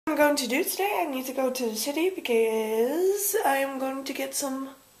I'm going to do today, I need to go to the city because I am going to get some,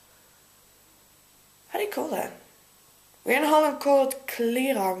 how do you call that? We're in Holland called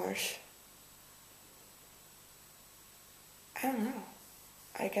kleerhangers. I don't know.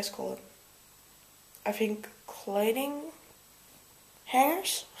 I guess call it, I think, clothing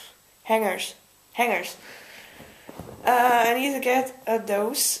hangers? Hangers. I need to get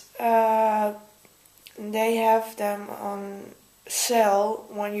those. They have them on sale,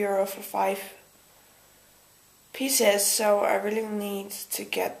 €1 for 5 pieces, so I really need to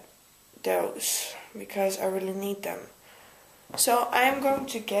get those because I really need them. So I am going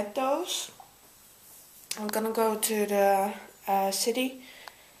to get those. I'm gonna go to the city.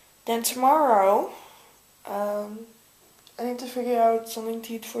 Then tomorrow, I need to figure out something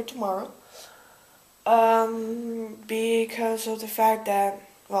to eat for tomorrow. Because of the fact that,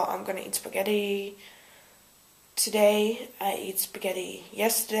 well, I'm gonna eat spaghetti today. I ate spaghetti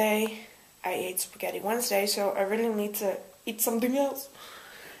yesterday. I ate spaghetti Wednesday, so I really need to eat something else.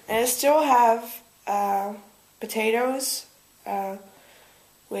 And I still have potatoes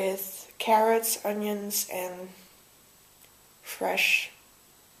with carrots, onions, and fresh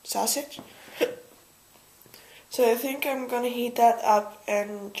sausage. So I think I'm gonna heat that up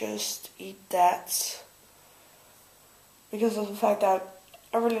and just eat that because of the fact that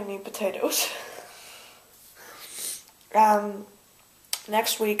I really need potatoes.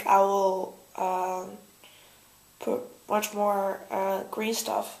 Next week I will put much more green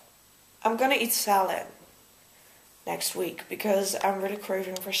stuff. I'm gonna eat salad next week because I'm really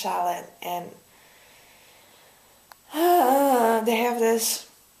craving for salad, and they have this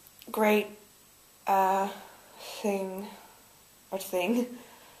great thing.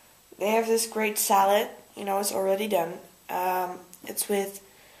 They have this great salad, you know, it's already done. It's with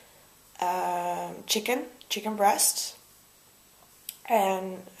chicken breasts,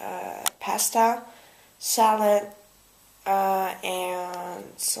 and pasta, salad, and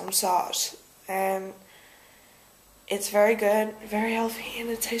some sauce. And it's very good, very healthy, and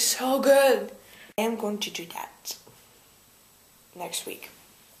it tastes so good. I am going to do that next week.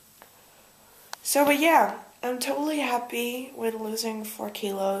 So, but yeah, I'm totally happy with losing 4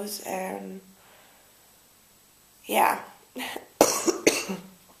 kilos, and yeah,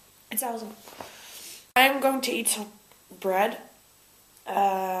 it's awesome. I'm going to eat some bread.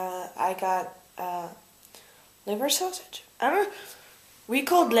 I got liver sausage. I don't know. We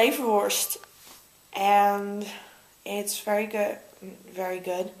call it leverworst, and it's very good. Very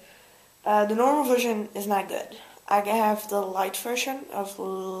good. The normal version is not good. I have the light version of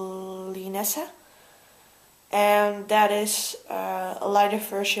Linesse, and that is a lighter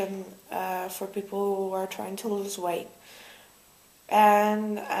version for people who are trying to lose weight.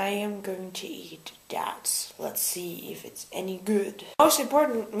 And I am going to eat that. Let's see if it's any good. The most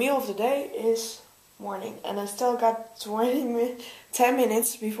important meal of the day is morning, and I still got 10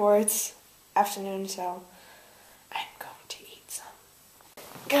 minutes before it's afternoon, so I'm going to eat some.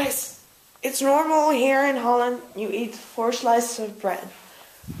 Guys, it's normal here in Holland, you eat 4 slices of bread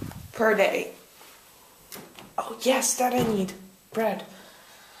per day. Oh yes, that I need bread,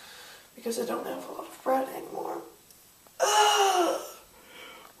 because I don't have a lot of bread anymore.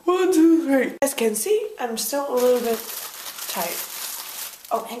 1, 2, 3. As you can see, I'm still a little bit tired.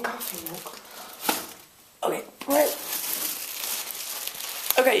 Oh, and coffee milk. Okay, bread.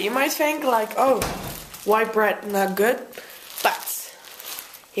 Okay, you might think like, oh, white bread not good, but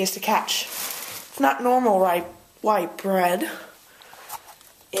here's the catch. It's not normal white bread.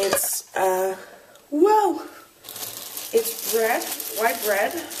 It's well, it's bread, white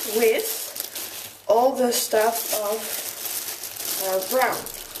bread with all the stuff of brown.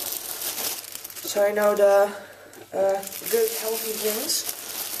 So I know the good healthy things.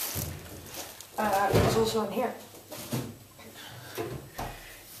 It's also in here.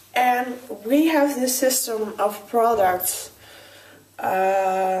 And we have this system of products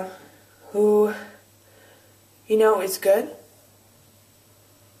who, you know, it's good.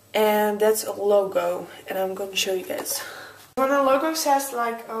 And that's a logo, and I'm going to show you guys. When the logo says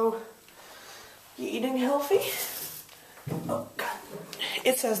like, oh, you eating healthy? Oh god.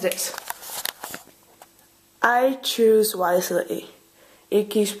 It says this. I choose wisely. Ik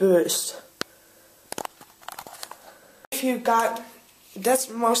kies bewust. If you got, that's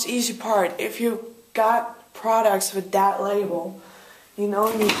the most easy part. If you got products with that label, you know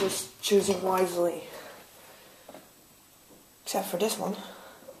you're just choosing wisely. Except for this one.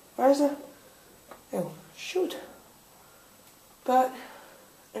 Where is it? Oh, shoot. But,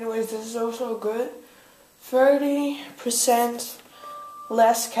 anyways, this is also good. 30%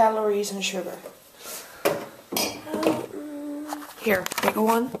 less calories and sugar. Here, bigger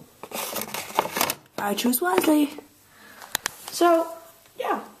one. I choose wisely. So,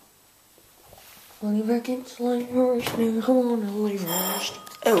 yeah.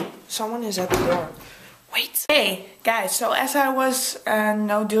 Oh, someone is at the door. Wait. Hey, guys, so as I was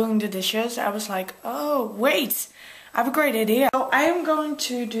now doing the dishes, I was like, oh, wait. I have a great idea. So I am going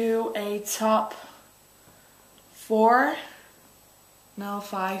to do a top 4, no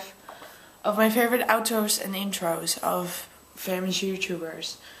 5, of my favorite outros and intros of famous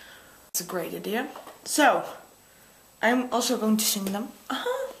YouTubers. It's a great idea. So, I'm also going to sing them.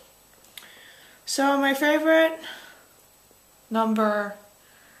 So my favorite number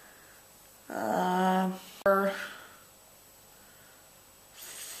 5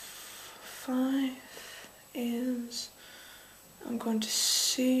 is, I'm going to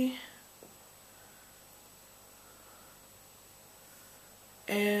see,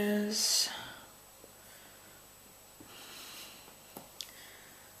 is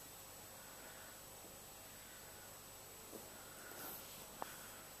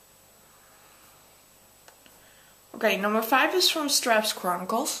okay, number 5 is from Straps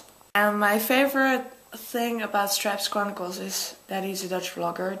Chronicles. And my favorite thing about Straps Chronicles is that he's a Dutch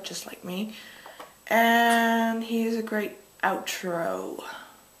vlogger, just like me. And he is a great outro.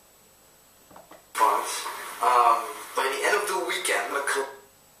 By the end of the weekend,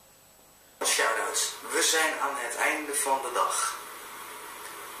 shoutouts. We zijn aan het einde van de dag.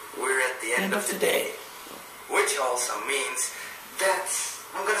 We're at the end of the day. Which also means that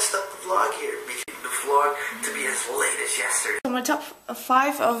I'm gonna stop the vlog here. The vlog to be as late as yesterday. So my top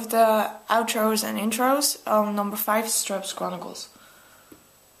 5 of the outros and intros. Number 5 is Straps Chronicles.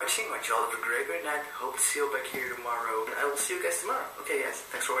 Watching, want you all have a great night. Hope to see you back here tomorrow. And I will see you guys tomorrow. Okay guys,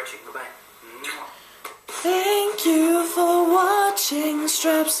 thanks for watching. Bye bye. Thank you for watching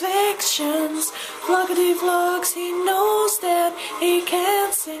Straps Fictions. Vloggity vlogs, he knows that he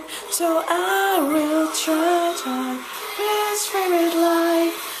can't sing, so I will try his favorite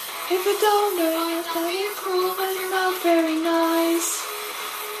life. If you don't know it, then you cool and not very nice.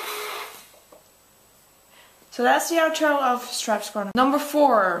 So that's the outro of Straps Chronicles. Number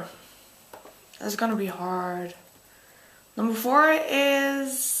 4. That's gonna be hard. Number 4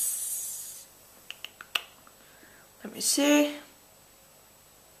 is, let me see.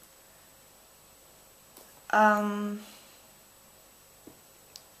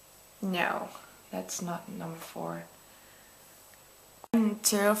 No, that's not number 4.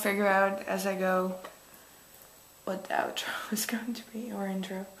 To figure out as I go what the outro is going to be, or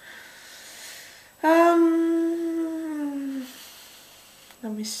intro.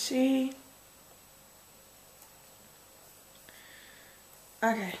 Let me see.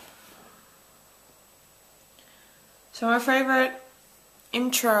 Okay. So my favorite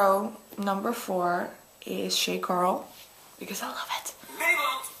intro, number 4, is Shay Carl, because I love it.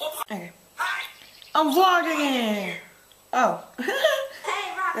 Okay. I'm vlogging! Oh. Hey,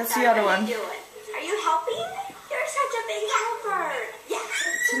 Rockstar, That's the other one. What are you doing? Are you helping? You're such a big helper. Yeah.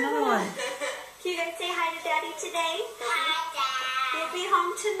 It's another one. You gonna say hi to Daddy today? Hi, Dad. You'll be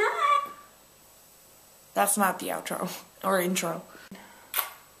home tonight. That's not the outro or intro.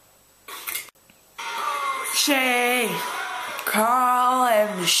 Shay, Carl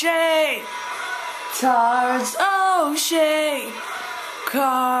and Shay, Tards, oh Shay,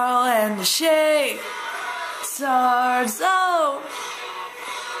 Carl and Shay, Tards, oh.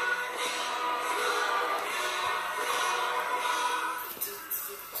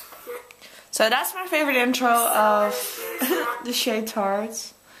 So that's my favorite intro of the Shay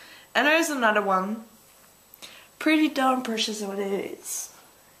Tards. And there's another one. Pretty darn precious what it is.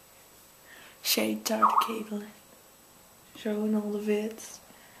 Shay Tart Caitlin. Showing all the vids.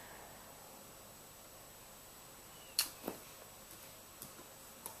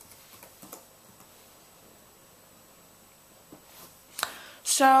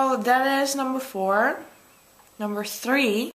 So that is number 4. Number 3.